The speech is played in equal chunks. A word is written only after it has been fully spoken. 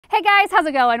Hey guys, how's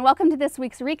it going? Welcome to this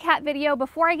week's recap video.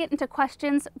 Before I get into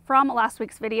questions from last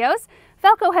week's videos,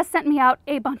 Falco has sent me out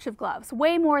a bunch of gloves,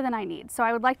 way more than I need. So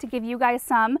I would like to give you guys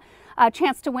some,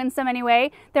 chance to win some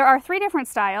anyway. There are 3 different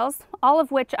styles, all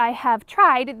of which I have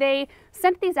tried. They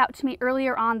sent these out to me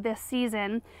earlier on this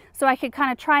season so I could kind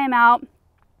of try them out.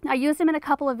 I used them in a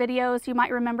couple of videos. You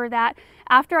might remember that.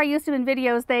 After I used them in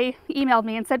videos, they emailed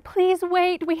me and said, please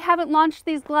wait, we haven't launched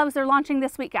these gloves. They're launching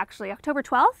this week, actually, October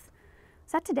 12th.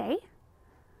 Is that today?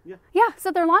 Yeah,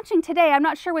 so they're launching today. I'm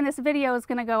not sure when this video is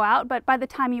going to go out, but by the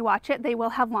time you watch it, they will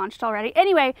have launched already.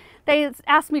 Anyway, they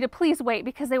asked me to please wait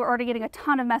because they were already getting a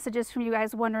ton of messages from you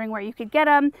guys wondering where you could get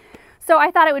them. So I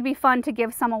thought it would be fun to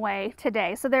give some away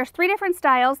today. So there's 3 different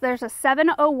styles. There's a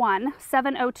 701,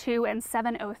 702, and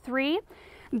 703.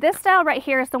 This style right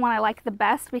here is the one I like the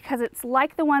best because it's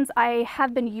like the ones I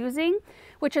have been using,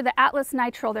 which are the Atlas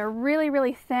Nitrile. They're really,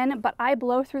 really thin, but I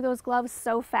blow through those gloves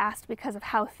so fast because of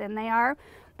how thin they are.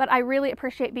 But I really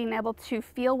appreciate being able to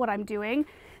feel what I'm doing.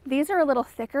 These are a little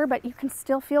thicker, but you can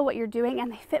still feel what you're doing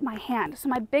and they fit my hand. So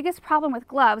my biggest problem with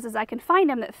gloves is I can find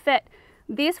them that fit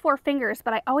these 4 fingers,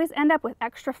 but I always end up with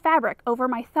extra fabric over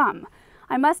my thumb.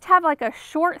 I must have like a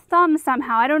short thumb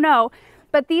somehow, I don't know.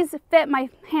 But these fit my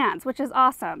hands, which is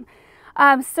awesome.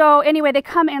 So anyway, they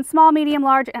come in small, medium,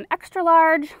 large, and extra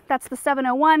large. That's the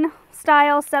 701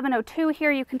 style. 702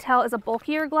 here you can tell is a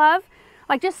bulkier glove,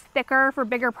 like just thicker for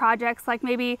bigger projects, like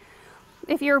maybe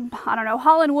if you're, I don't know,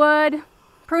 hauling wood,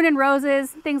 pruning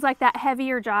roses, things like that,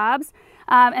 heavier jobs.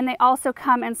 And they also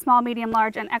come in small, medium,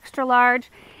 large, and extra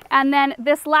large. And then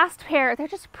this last pair, they're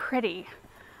just pretty.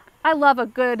 I love a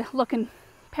good looking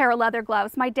pair of leather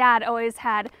gloves. My dad always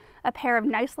had a pair of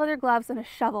nice leather gloves and a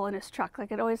shovel in his truck. Like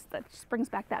that just brings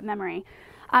back that memory.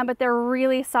 But they're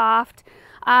really soft.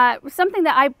 Something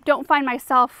that I don't find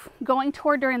myself going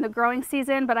toward during the growing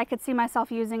season, but I could see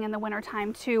myself using in the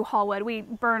wintertime to haul wood. We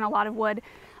burn a lot of wood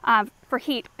for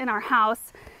heat in our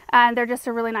house, and they're just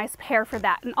a really nice pair for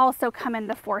that, and also come in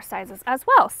the 4 sizes as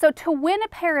well. So to win a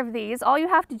pair of these, all you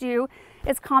have to do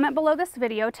is comment below this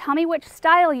video, tell me which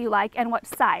style you like and what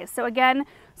size. So again,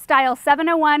 style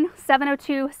 701,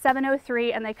 702,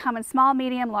 703, and they come in small,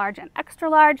 medium, large, and extra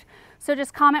large. So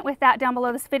just comment with that down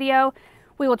below this video.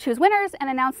 We will choose winners and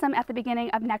announce them at the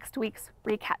beginning of next week's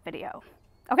recap video.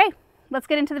 Okay, let's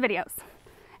get into the videos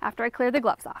after I clear the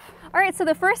gloves off. All right, so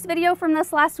the first video from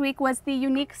this last week was the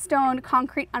Unique Stone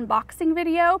concrete unboxing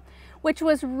video, which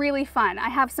was really fun. I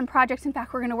have some projects, in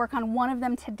fact, we're gonna work on one of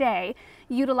them today,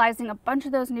 utilizing a bunch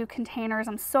of those new containers.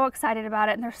 I'm so excited about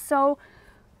it, and they're so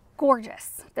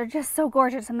gorgeous. They're just so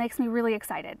gorgeous. It makes me really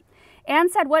excited.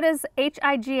 Anne said, what is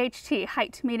H-I-G-H-T,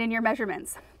 height, mean in your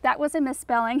measurements? That was a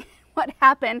misspelling. What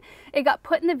happened, it got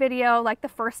put in the video like the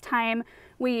first time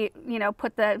we,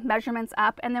 put the measurements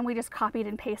up, and then we just copied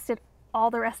and pasted all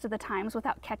the rest of the times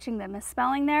without catching the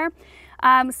misspelling there.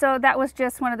 So that was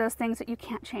just one of those things that you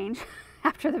can't change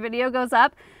after the video goes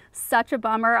up. Such a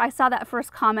bummer. I saw that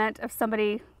first comment of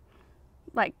somebody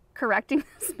like correcting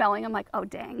the spelling. I'm like, oh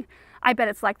dang. I bet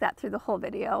it's like that through the whole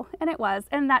video, and it was,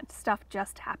 and that stuff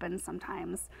just happens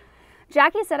sometimes.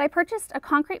 Jackie said, I purchased a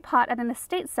concrete pot at an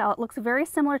estate sale. It looks very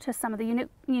similar to some of the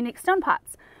unique stone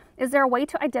pots. Is there a way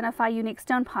to identify unique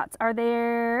stone pots? Are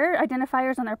there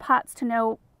identifiers on their pots to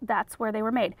know that's where they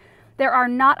were made? There are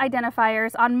not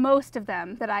identifiers on most of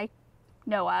them that I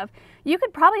know of. You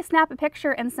could probably snap a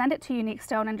picture and send it to Unique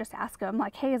Stone and just ask them,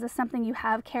 like, hey, is this something you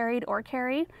have carried or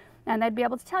carry? And they'd be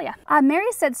able to tell you.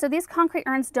 Mary said, so these concrete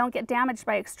urns don't get damaged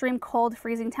by extreme cold,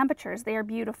 freezing temperatures. They are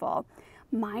beautiful.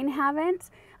 Mine haven't.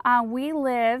 We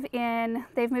live in,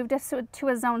 they've moved us to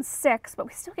a zone 6, but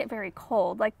we still get very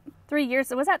cold. Like 3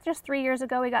 years, was that just 3 years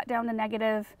ago we got down to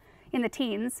negative in the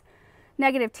teens?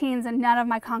 Negative teens, and none of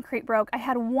my concrete broke. I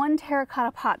had one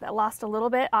terracotta pot that lost a little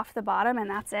bit off the bottom, and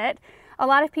that's it. A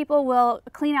lot of people will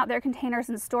clean out their containers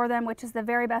and store them, which is the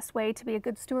very best way to be a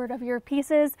good steward of your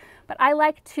pieces. But I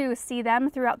like to see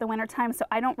them throughout the winter time, so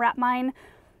I don't wrap mine.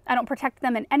 I don't protect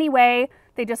them in any way.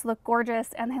 They just look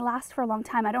gorgeous and they last for a long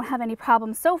time. I don't have any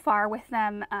problems so far with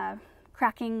them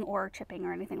cracking or chipping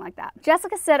or anything like that.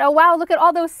 Jessica said, oh wow, look at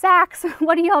all those sacks.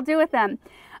 What do y'all do with them?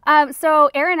 So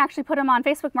Aaron actually put them on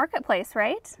Facebook Marketplace,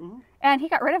 right? Mm-hmm. And he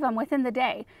got rid of them within the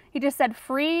day. He just said,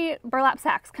 free burlap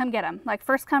sacks, come get them. Like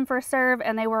first come, first serve,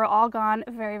 and they were all gone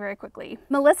very, very quickly.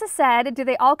 Melissa said, do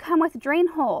they all come with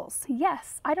drain holes?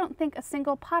 Yes, I don't think a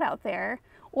single pot out there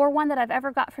or one that I've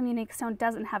ever got from Unique Stone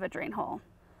doesn't have a drain hole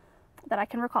that I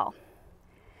can recall.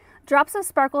 Drops of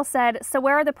Sparkle said, so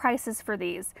where are the prices for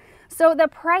these? So the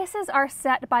prices are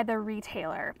set by the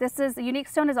retailer. Unique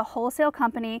Stone is a wholesale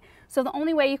company, so the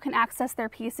only way you can access their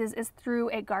pieces is through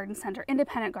a garden center,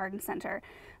 independent garden center.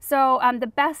 So the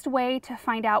best way to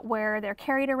find out where they're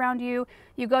carried around you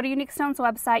go to Unique Stone's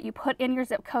website, you put in your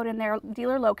zip code in their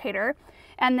dealer locator,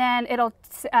 and then it'll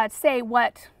say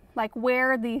where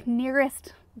the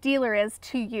nearest dealer is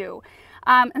to you.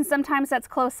 And sometimes that's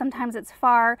close, sometimes it's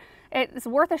far. It's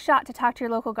worth a shot to talk to your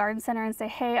local garden center and say,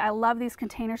 hey, I love these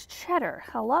containers. Cheddar,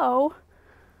 hello.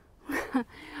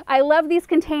 I love these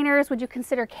containers. Would you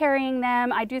consider carrying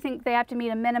them? I do think they have to meet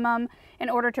a minimum in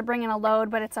order to bring in a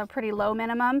load, but it's a pretty low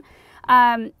minimum.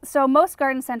 So most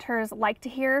garden centers like to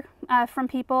hear from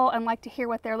people and like to hear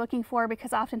what they're looking for,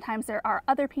 because oftentimes there are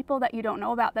other people that you don't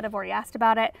know about that have already asked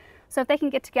about it. So if they can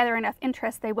get together enough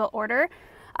interest, they will order.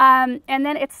 And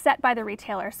then it's set by the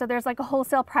retailer. So there's like a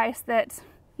wholesale price that,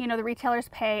 the retailers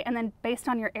pay, and then based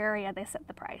on your area, they set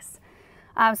the price.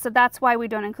 So that's why we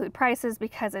don't include prices,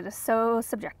 because it is so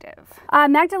subjective.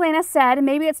 Magdalena said,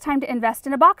 maybe it's time to invest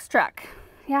in a box truck.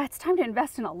 Yeah, it's time to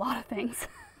invest in a lot of things.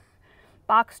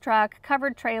 Box truck,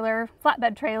 covered trailer,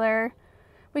 flatbed trailer.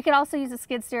 We could also use a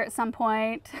skid steer at some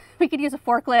point. We could use a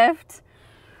forklift.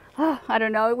 Oh, I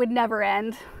don't know, it would never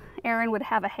end. Erin would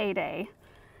have a heyday.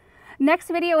 Next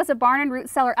video is a barn and root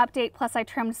cellar update, plus I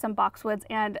trimmed some boxwoods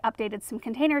and updated some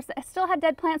containers that still had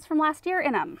dead plants from last year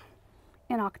in them.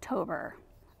 In October.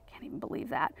 Can't even believe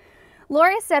that.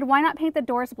 Laurie said, why not paint the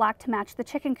doors black to match the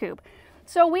chicken coop?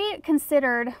 So we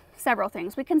considered several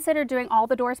things. We considered doing all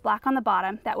the doors black on the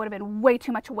bottom. That would have been way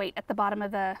too much weight at the bottom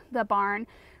of the barn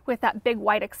with that big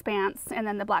white expanse, and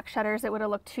then the black shutters, it would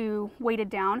have looked too weighted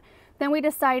down. Then we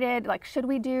decided, should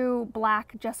we do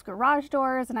black just garage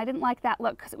doors? And I didn't like that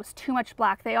look because it was too much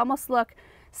black. They almost look,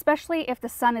 especially if the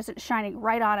sun isn't shining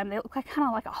right on them, they look kind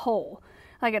of like a hole.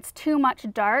 Like it's too much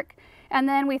dark. And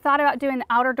then we thought about doing the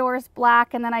outer doors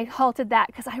black, and then I halted that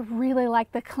because I really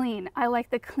like the clean. I like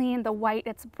the clean, the white,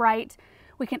 it's bright.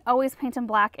 We can always paint them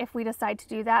black if we decide to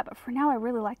do that, but for now I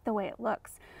really like the way it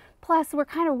looks. Plus, we're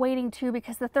kind of waiting too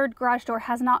because the third garage door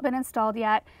has not been installed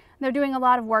yet. They're doing a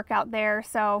lot of work out there,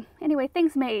 so anyway,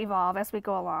 things may evolve as we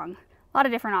go along. A lot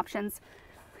of different options.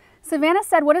 Savannah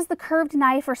said, what is the curved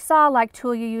knife or saw-like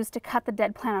tool you use to cut the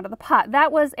dead plant out of the pot?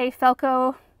 That was a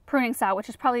Felco pruning saw, which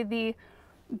is probably the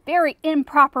very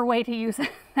improper way to use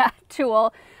that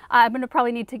tool. I'm going to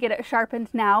probably need to get it sharpened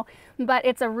now, but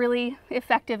it's a really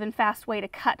effective and fast way to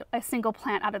cut a single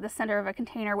plant out of the center of a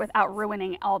container without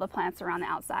ruining all the plants around the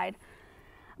outside.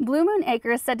 Blue Moon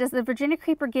Acres said, does the Virginia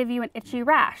creeper give you an itchy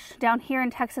rash? Down here in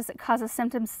Texas, it causes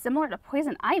symptoms similar to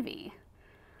poison ivy.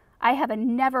 I have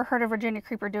never heard of Virginia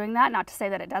creeper doing that, not to say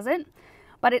that it doesn't,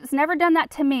 but it's never done that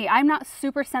to me. I'm not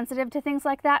super sensitive to things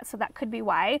like that, so that could be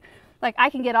why. I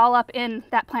can get all up in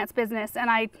that plant's business and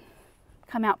I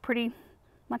come out pretty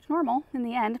much normal in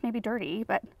the end, maybe dirty,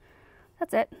 but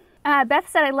that's it. Beth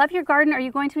said, I love your garden. Are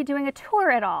you going to be doing a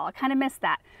tour at all? I kind of missed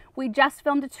that. We just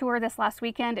filmed a tour this last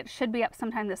weekend. It should be up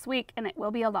sometime this week, and it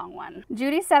will be a long one.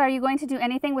 Judy said, are you going to do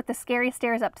anything with the scary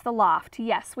stairs up to the loft?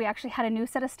 Yes, we actually had a new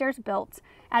set of stairs built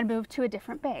and moved to a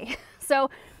different bay. So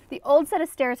the old set of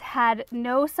stairs had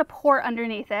no support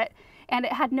underneath it, and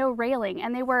it had no railing,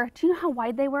 and they were, do you know how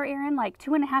wide they were, Erin?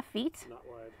 2.5 feet? Not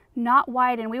wide. Not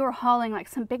wide, and we were hauling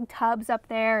some big tubs up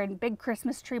there and big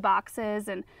Christmas tree boxes,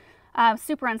 and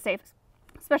super unsafe,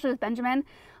 especially with Benjamin.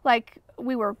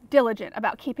 We were diligent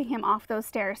about keeping him off those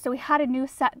stairs. So we had a new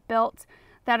set built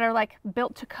that are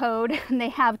built to code, and they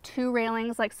have 2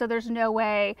 railings, so there's no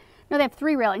way, no, they have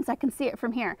 3 railings. I can see it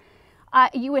from here.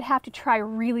 You would have to try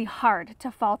really hard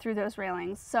to fall through those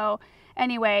railings. So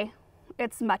anyway,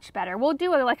 it's much better. We'll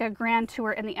do a grand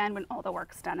tour in the end when all the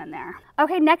work's done in there.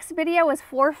 Okay, next video is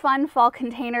 4 fun fall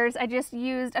containers. I just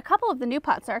used a couple of the new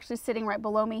pots are actually sitting right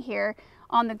below me here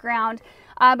on the ground,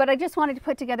 but I just wanted to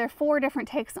put together 4 different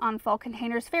takes on fall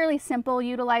containers, fairly simple,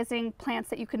 utilizing plants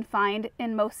that you can find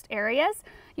in most areas.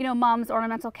 Mom's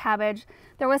ornamental cabbage.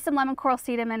 There was some lemon coral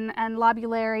sedum and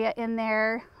lobularia in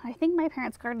there. I think my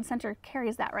parents' garden center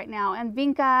carries that right now, and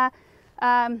vinca.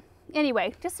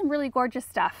 Anyway, just some really gorgeous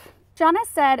stuff. Jonna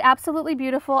said, absolutely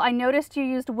beautiful. I noticed you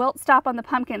used wilt stop on the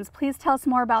pumpkins. Please tell us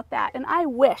more about that. And I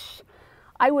wish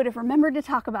I would have remembered to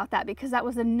talk about that, because that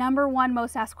was the #1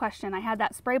 most asked question. I had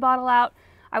that spray bottle out.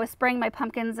 I was spraying my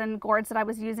pumpkins and gourds that I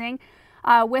was using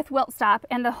with wilt stop.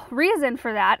 And the reason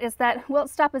for that is that wilt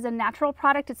stop is a natural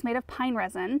product. It's made of pine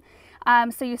resin.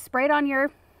 So you spray it on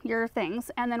your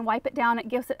things and then wipe it down. It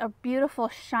gives it a beautiful,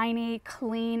 shiny,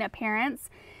 clean appearance.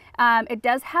 It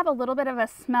does have a little bit of a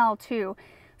smell too.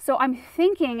 So I'm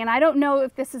thinking, and I don't know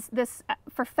if this is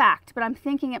for fact, but I'm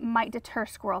thinking it might deter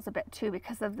squirrels a bit too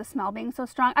because of the smell being so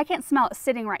strong. I can't smell it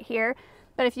sitting right here,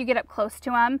 but if you get up close to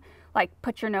them, like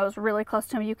put your nose really close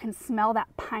to them, you can smell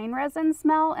that pine resin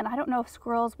smell. And I don't know if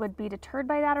squirrels would be deterred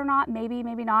by that or not. Maybe,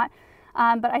 maybe not.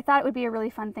 But I thought it would be a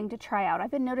really fun thing to try out. I've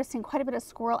been noticing quite a bit of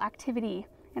squirrel activity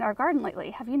in our garden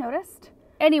lately. Have you noticed?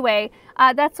 Anyway,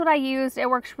 that's what I used. It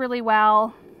works really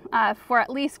well. For at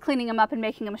least cleaning them up and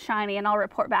making them shiny, and I'll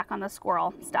report back on the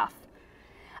squirrel stuff.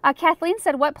 Kathleen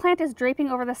said, what plant is draping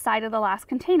over the side of the last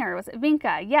container? Was it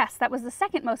vinca? Yes, that was the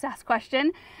second most asked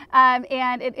question,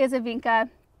 and it is a vinca.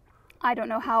 I don't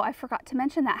know how I forgot to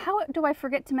mention that. How do I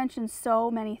forget to mention so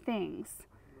many things?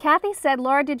 Kathy said,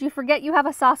 Laura, did you forget you have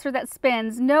a saucer that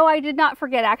spins? No, I did not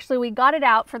forget. Actually, we got it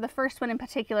out for the first one in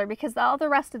particular because all the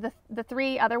rest of the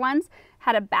three other ones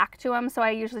had a back to them. So I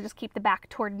usually just keep the back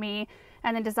toward me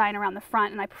and then design around the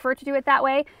front. And I prefer to do it that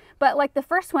way. But like the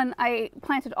first one, I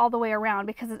planted all the way around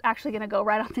because it's actually going to go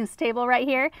right on this table right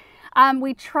here.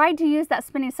 We tried to use that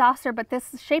spinning saucer, but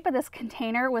this shape of this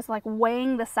container was like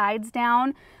weighing the sides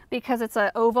down because it's an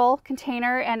oval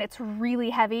container and it's really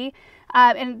heavy.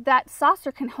 And that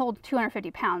saucer can hold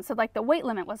 250 pounds. So like the weight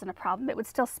limit wasn't a problem. It would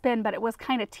still spin, but it was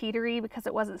kind of teetery because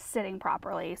it wasn't sitting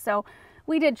properly. So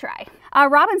we did try.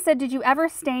 Robin said, did you ever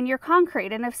stain your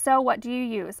concrete? And if so, what do you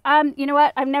use? You know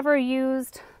what? I've never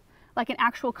used like an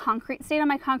actual concrete stain on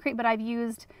my concrete, but I've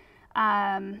used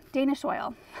Danish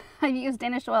oil. I've used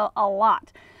Danish oil a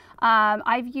lot.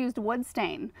 I've used wood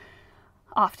stain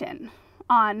often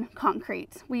on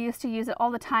concrete. We used to use it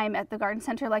all the time at the garden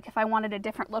center. Like if I wanted a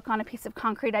different look on a piece of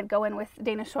concrete, I'd go in with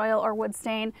Danish oil or wood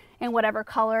stain in whatever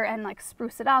color and like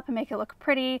spruce it up and make it look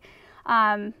pretty.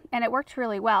 And it worked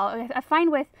really well. I find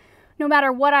with no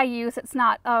matter what I use, it's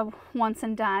not a once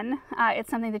and done. It's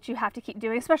something that you have to keep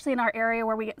doing, especially in our area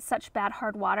where we get such bad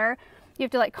hard water. You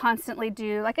have to like constantly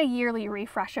do like a yearly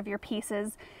refresh of your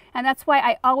pieces. And that's why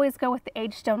I always go with the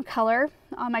aged stone color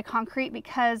on my concrete,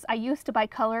 because I used to buy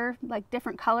color, like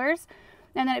different colors,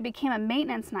 and then it became a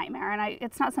maintenance nightmare. And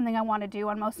it's not something I want to do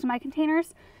on most of my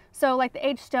containers. So like the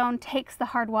aged stone takes the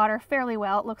hard water fairly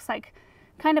well. It looks like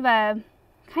kind of a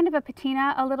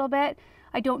patina a little bit.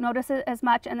 I don't notice it as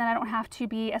much, and then I don't have to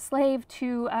be a slave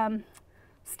to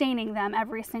staining them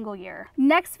every single year.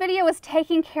 Next video is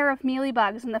taking care of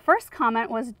mealybugs, and the first comment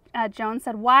was Joan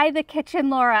said, why the kitchen,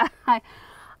 Laura?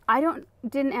 I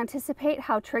didn't anticipate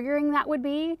how triggering that would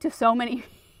be to so many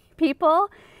people,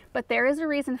 but there is a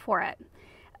reason for it.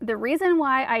 The reason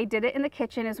why I did it in the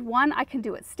kitchen is, one, I can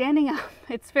do it standing up.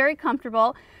 It's very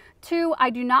comfortable. Two, I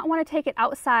do not want to take it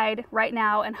outside right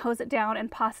now and hose it down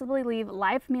and possibly leave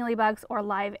live mealybugs or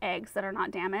live eggs that are not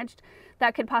damaged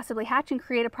that could possibly hatch and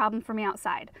create a problem for me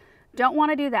outside. Don't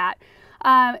want to do that.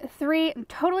 Three, I'm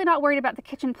totally not worried about the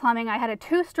kitchen plumbing. I had a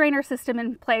 2-strainer system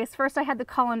in place. First, I had the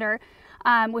colander,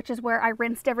 which is where I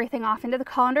rinsed everything off into the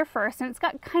colander first, and it's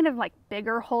got kind of like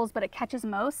bigger holes, but it catches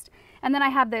most. And then I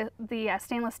have the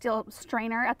stainless steel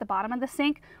strainer at the bottom of the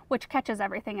sink, which catches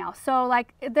everything else. So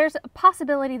like there's a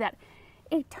possibility that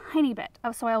a tiny bit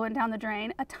of soil went down the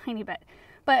drain, a tiny bit,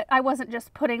 but I wasn't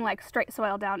just putting like straight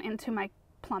soil down into my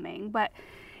plumbing. But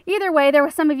either way, there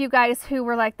were some of you guys who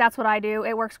were like, that's what I do.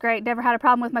 It works great. Never had a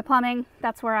problem with my plumbing.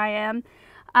 That's where I am.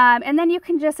 And then you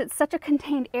can just, it's such a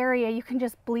contained area, you can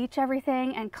just bleach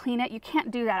everything and clean it. You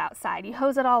can't do that outside. You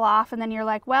hose it all off and then you're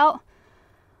like, well,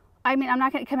 I mean, I'm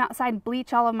not going to come outside and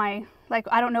bleach all of my, like,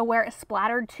 I don't know where it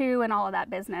splattered to and all of that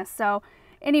business. So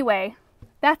anyway,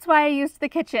 that's why I used the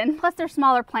kitchen. Plus they're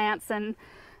smaller plants, and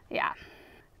yeah.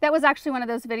 That was actually one of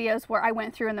those videos where I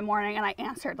went through in the morning and I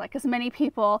answered like as many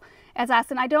people as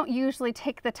asked. And I don't usually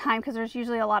take the time because there's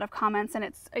usually a lot of comments, and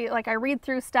it's like I read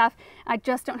through stuff. I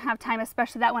just don't have time,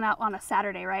 especially that went out on a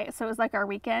Saturday, right? So it was like our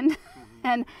weekend.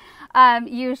 And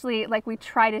usually like we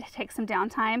try to take some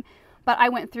downtime, but I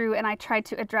went through and I tried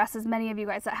to address as many of you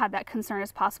guys that had that concern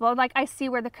as possible. Like I see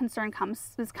where the concern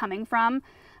is coming from.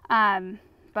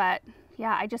 But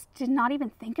yeah, I just did not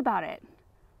even think about it.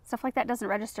 Stuff like that doesn't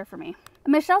register for me.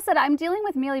 Michelle said, I'm dealing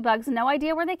with mealybugs. No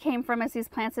idea where they came from, as these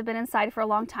plants have been inside for a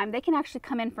long time. They can actually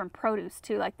come in from produce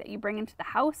too, like that you bring into the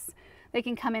house. They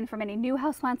can come in from any new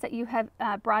houseplants that you have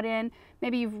brought in.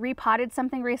 Maybe you've repotted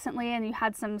something recently and you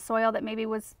had some soil that maybe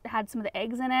had some of the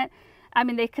eggs in it. I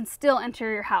mean, they can still enter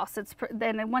your house.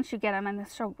 Then once you get them, and they're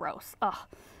so gross. Ugh.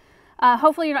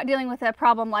 Hopefully you're not dealing with a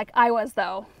problem like I was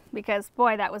though, because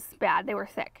boy, that was bad. They were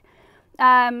thick.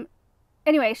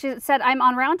 Anyway, she said, I'm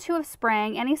on round 2 of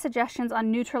spraying. Any suggestions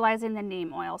on neutralizing the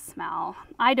neem oil smell?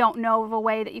 I don't know of a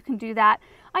way that you can do that.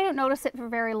 I don't notice it for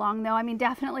very long though. I mean,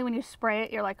 definitely when you spray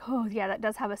it, you're like, oh yeah, that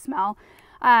does have a smell.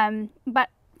 But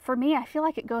for me, I feel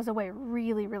like it goes away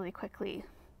really, really quickly.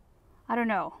 I don't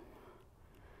know.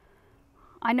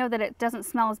 I know that it doesn't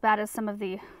smell as bad as some of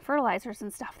the fertilizers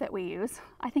and stuff that we use.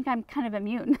 I think I'm kind of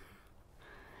immune.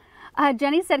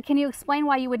 Jenny said, can you explain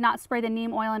why you would not spray the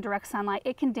neem oil in direct sunlight?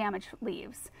 It can damage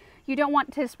leaves. You don't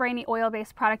want to spray any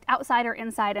oil-based product outside or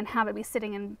inside and have it be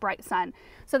sitting in bright sun.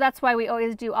 So that's why we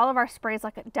always do all of our sprays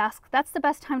like at dusk. That's the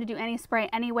best time to do any spray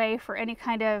anyway for any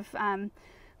kind of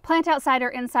plant outside or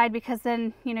inside, because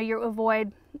then, you know, you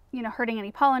avoid, you know, hurting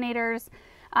any pollinators,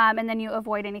 and then you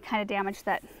avoid any kind of damage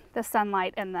that the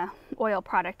sunlight and the oil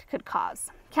product could cause.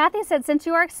 Kathy said, since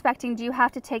you are expecting, do you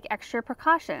have to take extra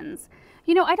precautions?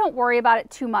 You know, I don't worry about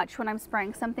it too much when I'm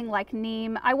spraying something like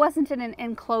neem. I wasn't in an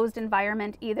enclosed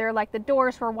environment either. Like the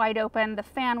doors were wide open, the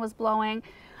fan was blowing.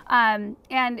 And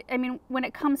I mean, when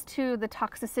it comes to the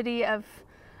toxicity of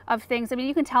things, I mean,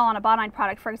 you can tell on a Bond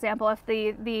product, for example, if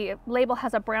the label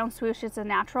has a brown swoosh, it's a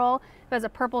natural. If it has a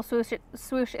purple swoosh,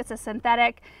 it's a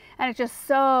synthetic. And it's just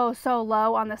so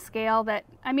low on the scale that,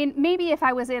 I mean, maybe if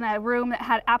I was in a room that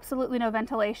had absolutely no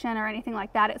ventilation or anything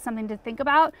like that, it's something to think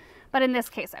about. But in this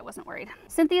case, I wasn't worried.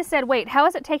 Cynthia said, wait, how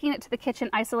is it taking it to the kitchen,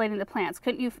 isolating the plants?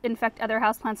 Couldn't you infect other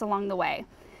houseplants along the way?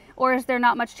 Or is there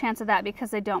not much chance of that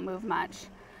because they don't move much?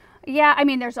 Yeah, I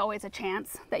mean, there's always a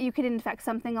chance that you could infect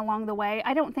something along the way.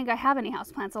 I don't think I have any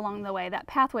houseplants along the way. That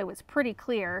pathway was pretty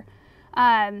clear.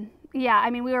 Yeah, I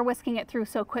mean, we were whisking it through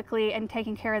so quickly and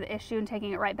taking care of the issue and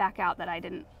taking it right back out that I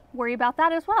didn't worry about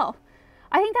that as well.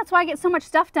 I think that's why I get so much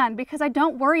stuff done, because I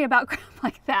don't worry about crap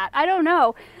like that. I don't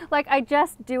know. Like, I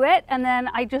just do it, and then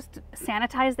I just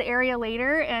sanitize the area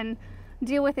later and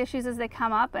deal with issues as they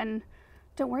come up, and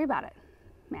don't worry about it,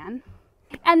 man.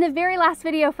 And the very last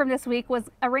video from this week was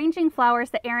arranging flowers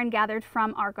that Erin gathered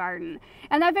from our garden.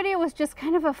 And that video was just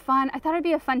kind of a fun, I thought it'd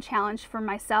be a fun challenge for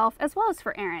myself as well as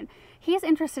for Erin. He's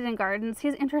interested in gardens,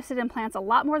 he's interested in plants a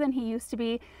lot more than he used to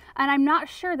be. And I'm not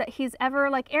sure that he's ever,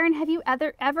 like, Erin, have you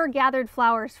ever gathered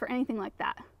flowers for anything like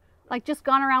that? Like just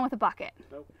gone around with a bucket?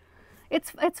 Nope.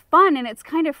 It's fun and it's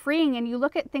kind of freeing, and you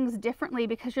look at things differently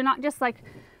because you're not just like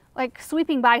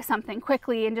sweeping by something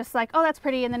quickly and just like, oh, that's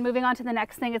pretty, and then moving on to the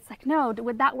next thing. It's like, no,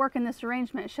 would that work in this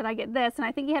arrangement? Should I get this? And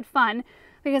I think he had fun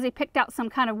because he picked out some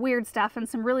kind of weird stuff and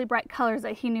some really bright colors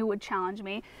that he knew would challenge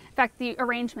me. In fact, the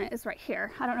arrangement is right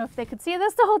here. I don't know if they could see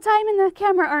this the whole time in the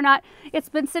camera or not. It's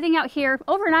been sitting out here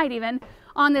overnight even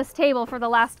on this table for the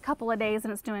last couple of days,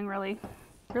 and it's doing really,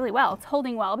 really well. It's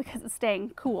holding well because it's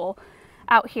staying cool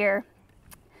out here.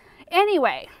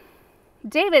 Anyway,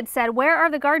 David said, where are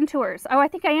the garden tours? Oh, I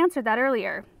think I answered that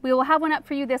earlier. We will have one up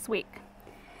for you this week.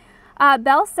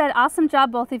 Belle said, awesome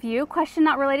job, both of you. Question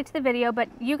not related to the video, but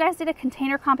you guys did a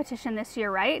container competition this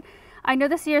year, right? I know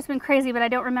this year's been crazy, but I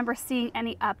don't remember seeing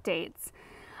any updates.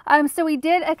 So we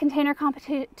did a container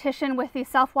competition with the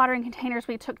self-watering containers.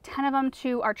 We took 10 of them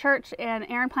to our church, and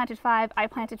Erin planted 5, I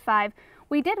planted 5.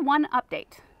 We did one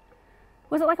update.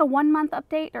 Was it like a 1-month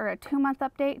update or a 2-month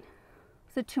update? It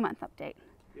was a 2-month update.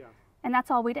 Yeah. And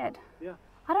that's all we did. Yeah.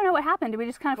 I don't know what happened. Did we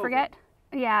just kind of forget?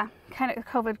 Yeah, kind of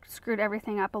COVID screwed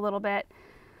everything up a little bit.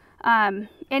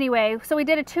 Anyway, so we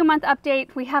did a 2-month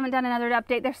update. We haven't done another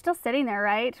update. They're still sitting there,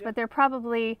 right? Yeah. But they're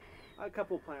probably... A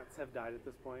couple plants have died at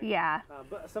this point. Yeah.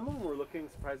 But some of them were looking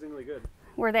surprisingly good.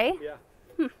 Were they?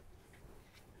 Yeah.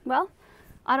 Well,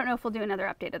 I don't know if we'll do another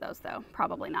update of those, though.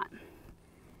 Probably not.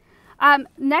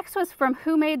 Next was from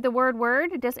Who Made the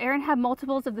Word? Does Erin have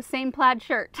multiples of the same plaid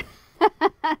shirt?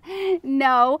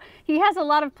 No, he has a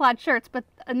lot of plaid shirts, but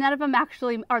none of them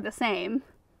actually are the same.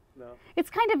 No.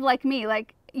 It's kind of like me.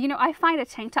 Like, you know, I find a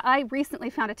tank top. I recently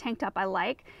found a tank top I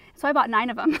like, so I bought 9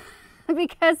 of them.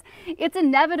 Because it's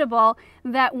inevitable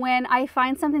that when I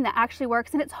find something that actually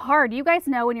works, and it's hard. You guys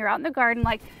know when you're out in the garden,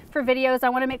 like for videos, I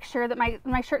want to make sure that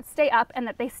my shirts stay up and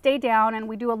that they stay down, and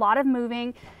we do a lot of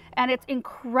moving, and it's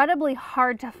incredibly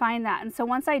hard to find that. And so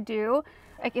once I do,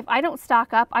 like if I don't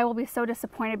stock up, I will be so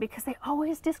disappointed because they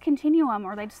always discontinue them,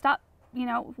 or they stop, you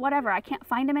know, whatever. I can't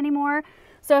find them anymore.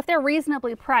 So if they're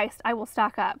reasonably priced, I will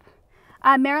stock up.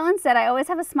 Marilyn said, I always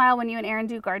have a smile when you and Erin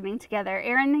do gardening together.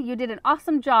 Erin, you did an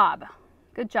awesome job.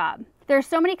 Good job. There's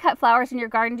so many cut flowers in your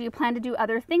garden. Do you plan to do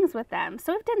other things with them?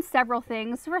 So we've done several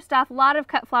things. First off, a lot of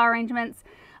cut flower arrangements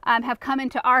have come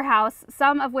into our house,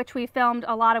 some of which we filmed,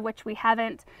 a lot of which we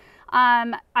haven't.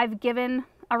 I've given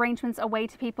arrangements away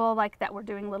to people like that we're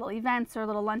doing little events or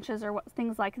little lunches or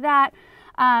things like that.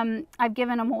 I've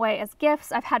given them away as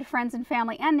gifts. I've had friends and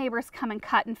family and neighbors come and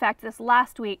cut. In fact, this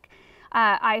last week,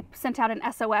 I sent out an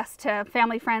SOS to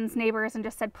family, friends, neighbors, and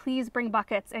just said, please bring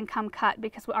buckets and come cut,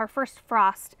 because our first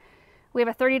frost, we have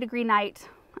a 30-degree night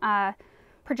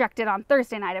projected on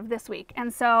Thursday night of this week.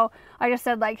 And so I just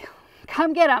said, like,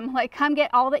 come get them. Like, come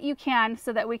get all that you can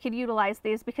so that we could utilize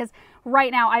these, because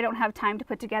right now I don't have time to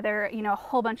put together, you know, a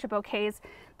whole bunch of bouquets.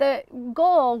 The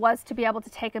goal was to be able to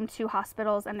take them to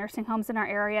hospitals and nursing homes in our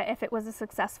area if it was a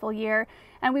successful year,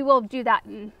 and we will do that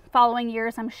in following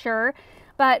years, I'm sure.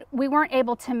 But we weren't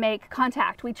able to make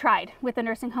contact. We tried with the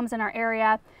nursing homes in our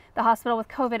area, the hospital. With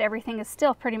COVID, everything is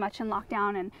still pretty much in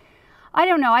lockdown, and I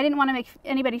don't know, I didn't want to make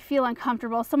anybody feel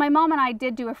uncomfortable. So my mom and I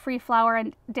did do a free flower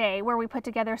day where we put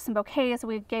together some bouquets.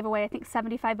 We gave away, I think,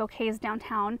 75 bouquets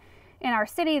downtown in our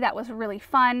city. That was really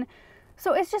fun.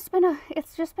 So it's just been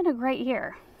a great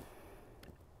year.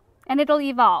 And it'll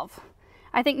evolve.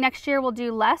 I think next year we'll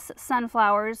do less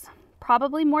sunflowers,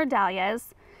 probably more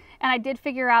dahlias. And I did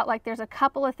figure out, like, there's a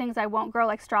couple of things I won't grow,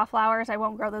 like straw flowers. I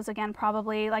won't grow those again,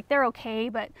 probably. Like, they're okay,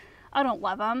 but I don't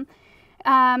love them.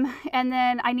 And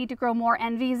then I need to grow more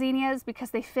envy zinnias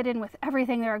because they fit in with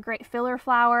everything. They're a great filler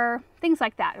flower, things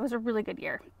like that. It was a really good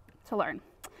year to learn.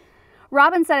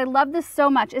 Robin said, I love this so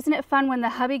much. Isn't it fun when the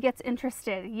hubby gets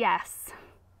interested? Yes,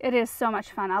 it is so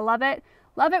much fun. I love it.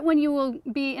 Love it when you will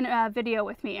be in a video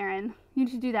with me, Erin. You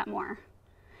need to do that more.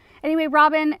 Anyway,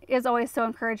 Robin is always so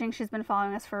encouraging. She's been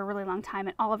following us for a really long time,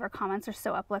 and all of her comments are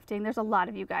so uplifting. There's a lot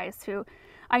of you guys who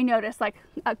I notice, like,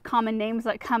 common names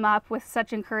that come up with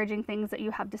such encouraging things that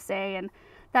you have to say, and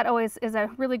that always is a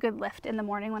really good lift in the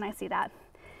morning when I see that.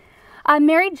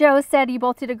 Mary Jo said, you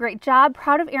both did a great job.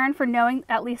 Proud of Erin for knowing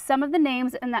at least some of the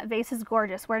names, and that vase is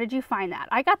gorgeous. Where did you find that?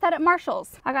 I got that at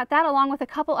Marshall's. I got that along with a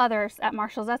couple others at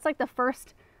Marshall's. That's like the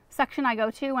first section I go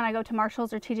to when I go to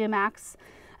Marshall's or TJ Maxx,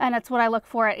 and that's what I look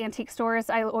for at antique stores.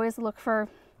 I always look for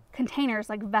containers,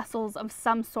 like vessels of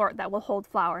some sort that will hold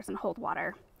flowers and hold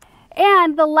water.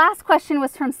 And the last question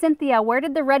was from Cynthia. Where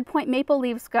did the red point maple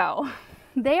leaves go?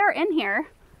 They are in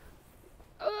here.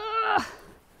 Ugh.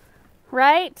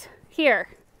 Right here.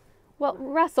 Well,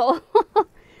 Russell,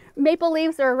 maple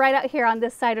leaves are right out here on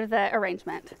this side of the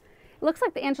arrangement. It looks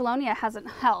like the Angelonia hasn't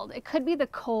held. It could be the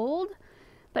cold,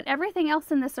 but everything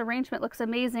else in this arrangement looks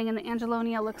amazing, and the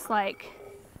Angelonia looks like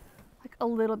a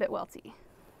little bit wilty.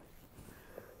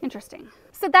 Interesting.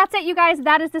 So that's it, you guys.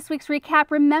 That is this week's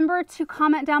recap. Remember to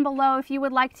comment down below if you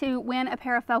would like to win a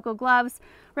pair of Felco gloves.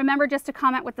 Remember just to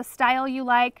comment with the style you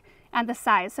like and the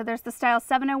size. So there's the style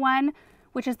 701,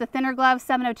 which is the thinner glove,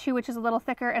 702, which is a little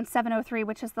thicker, and 703,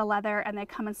 which is the leather, and they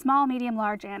come in small, medium,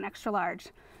 large, and extra large.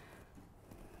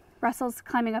 Russell's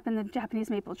climbing up in the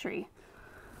Japanese maple tree.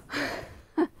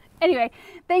 Anyway,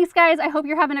 thanks guys. I hope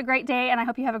you're having a great day, and I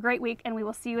hope you have a great week, and we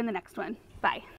will see you in the next one. Bye.